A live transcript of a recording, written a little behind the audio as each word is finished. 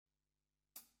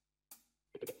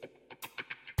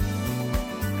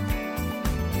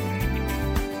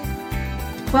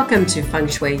Welcome to Feng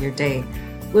Shui Your Day.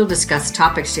 We'll discuss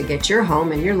topics to get your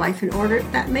home and your life in order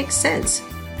that makes sense.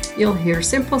 You'll hear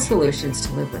simple solutions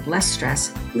to live with less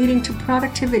stress, leading to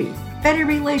productivity, better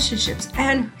relationships,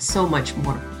 and so much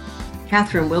more.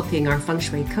 Catherine Wilking, our Feng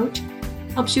Shui coach,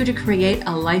 helps you to create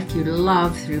a life you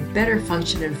love through better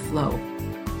function and flow.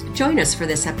 Join us for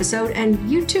this episode, and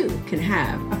you too can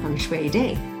have a Feng Shui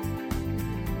day.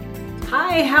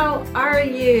 Hi, how are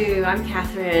you? I'm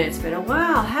Catherine. It's been a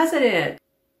while, hasn't it?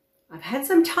 I've had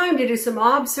some time to do some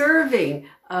observing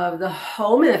of the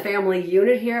home and the family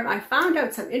unit here. I found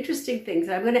out some interesting things.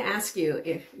 I'm going to ask you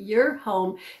if your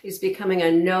home is becoming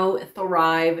a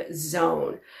no-thrive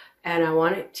zone. And I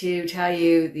wanted to tell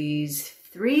you these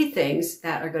 3 things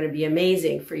that are going to be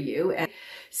amazing for you. And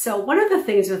so one of the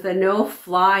things with a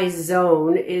no-fly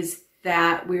zone is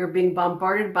that we are being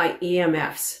bombarded by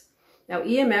EMFs. Now,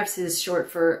 EMFs is short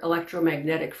for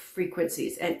electromagnetic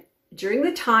frequencies. And during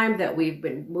the time that we've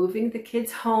been moving the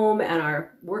kids home and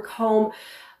our work home,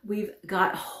 we've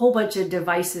got a whole bunch of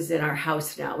devices in our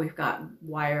house now. We've got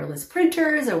wireless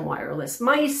printers and wireless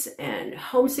mice and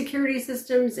home security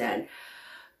systems and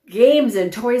games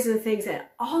and toys and things. And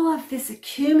all of this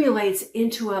accumulates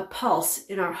into a pulse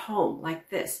in our home like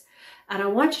this. And I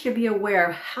want you to be aware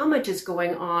of how much is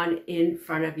going on in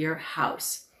front of your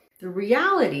house. The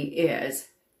reality is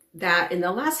that in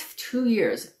the last 2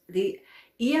 years, the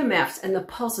EMFs and the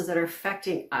pulses that are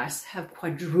affecting us have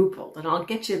quadrupled, and I'll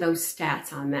get you those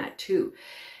stats on that too.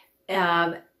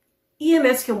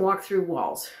 EMFs can walk through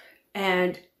walls,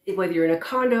 and whether you're in a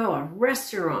condo, a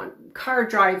restaurant, car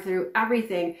drive-through,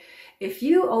 everything, if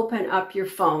you open up your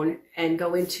phone and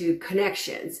go into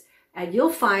connections, and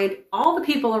you'll find all the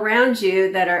people around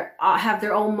you that have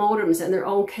their own modems and their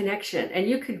own connection, and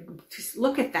you could just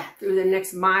look at that through the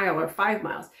next mile or 5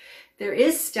 miles. There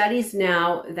is studies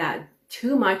now that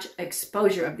too much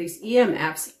exposure of these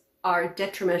EMFs are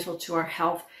detrimental to our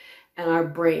health and our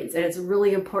brains. And it's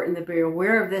really important that we're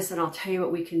aware of this, and I'll tell you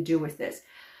what we can do with this.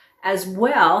 As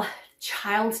well,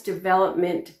 child's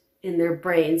development in their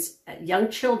brains, young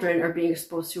children are being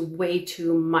exposed to way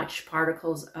too much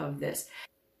particles of this.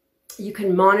 You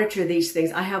can monitor these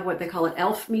things. I have what they call an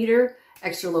ELF meter,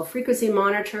 extra low frequency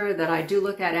monitor, that I do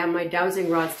look at and my dowsing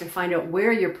rods to find out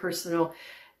where your personal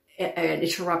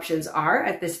interruptions are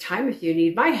at this time if you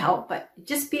need my help. But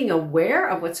just being aware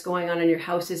of what's going on in your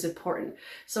house is important.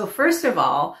 So first of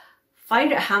all,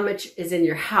 find out how much is in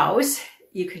your house.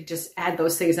 You could just add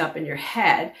those things up in your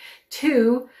head.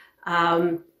 2,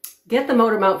 get the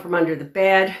modem out from under the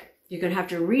bed. You're going to have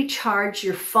to recharge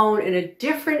your phone in a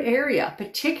different area,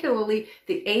 particularly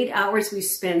the 8 hours we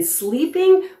spend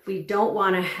sleeping. We don't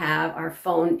want to have our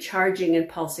phone charging and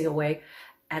pulsing away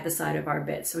at the side of our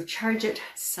bed. So charge it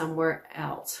somewhere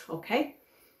else, okay?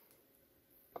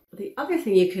 The other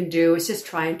thing you can do is just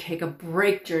try and take a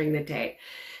break during the day.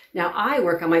 Now, I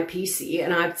work on my PC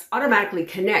and it automatically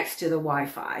connects to the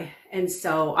Wi-Fi. And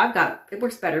so it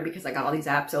works better because I got all these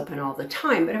apps open all the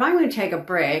time. But if I'm going to take a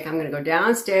break, I'm going to go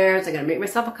downstairs, I'm going to make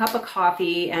myself a cup of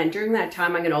coffee. And during that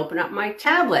time, I'm going to open up my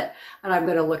tablet and I'm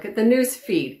going to look at the news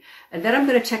feed. And then I'm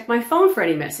going to check my phone for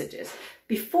any messages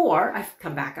before I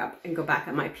come back up and go back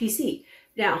on my PC.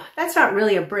 Now, that's not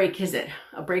really a break, is it?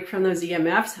 A break from those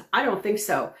EMFs? I don't think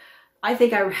so. I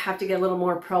think I have to get a little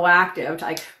more proactive,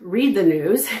 like read the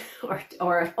news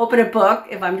or open a book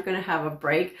if I'm going to have a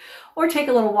break, or take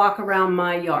a little walk around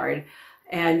my yard.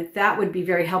 And that would be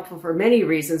very helpful for many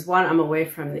reasons. One, I'm away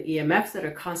from the EMFs that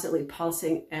are constantly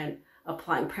pulsing and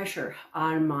applying pressure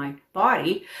on my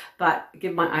body, but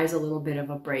give my eyes a little bit of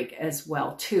a break as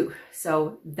well too.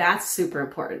 So that's super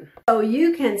important. So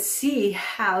you can see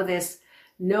how this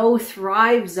no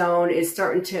thrive zone is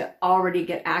starting to already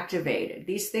get activated.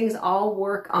 These things all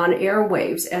work on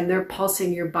airwaves and they're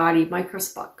pulsing your body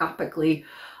microscopically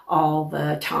all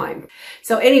the time.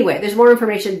 So anyway, there's more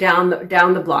information down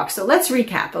the block. So let's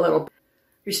recap a little.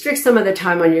 Restrict some of the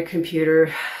time on your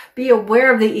computer. Be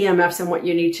aware of the EMFs and what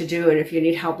you need to do. And if you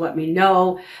need help, let me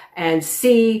know. And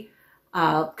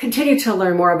continue to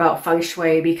learn more about Feng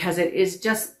Shui, because it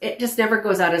just never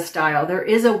goes out of style. There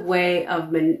is a way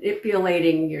of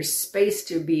manipulating your space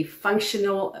to be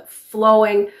functional,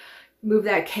 flowing, move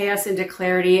that chaos into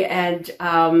clarity. And,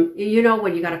 when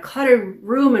you got a cluttered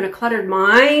room and a cluttered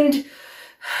mind,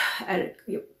 and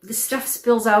this stuff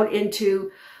spills out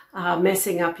into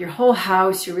messing up your whole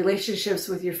house, your relationships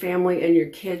with your family and your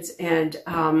kids. And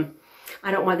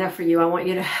I don't want that for you. I want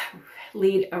you to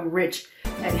lead a rich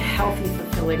and healthy,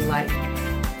 fulfilling life.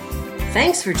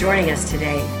 Thanks for joining us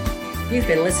today. You've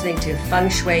been listening to Feng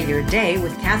Shui Your Day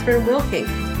with Catherine Wilking.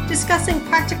 discussing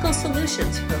practical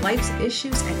solutions for life's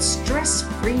issues and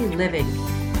stress-free living.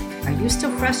 Are you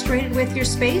still frustrated with your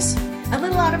space? A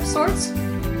little out of sorts?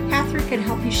 Catherine can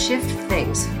help you shift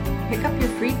things. Pick up your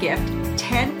free gift,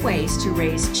 10 Ways to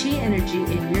Raise Chi Energy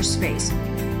in Your Space.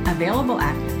 Available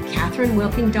at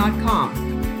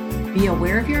catherinewilking.com. Be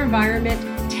aware of your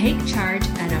environment, take charge,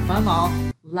 and above all,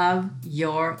 love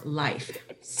your life.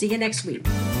 See you next week.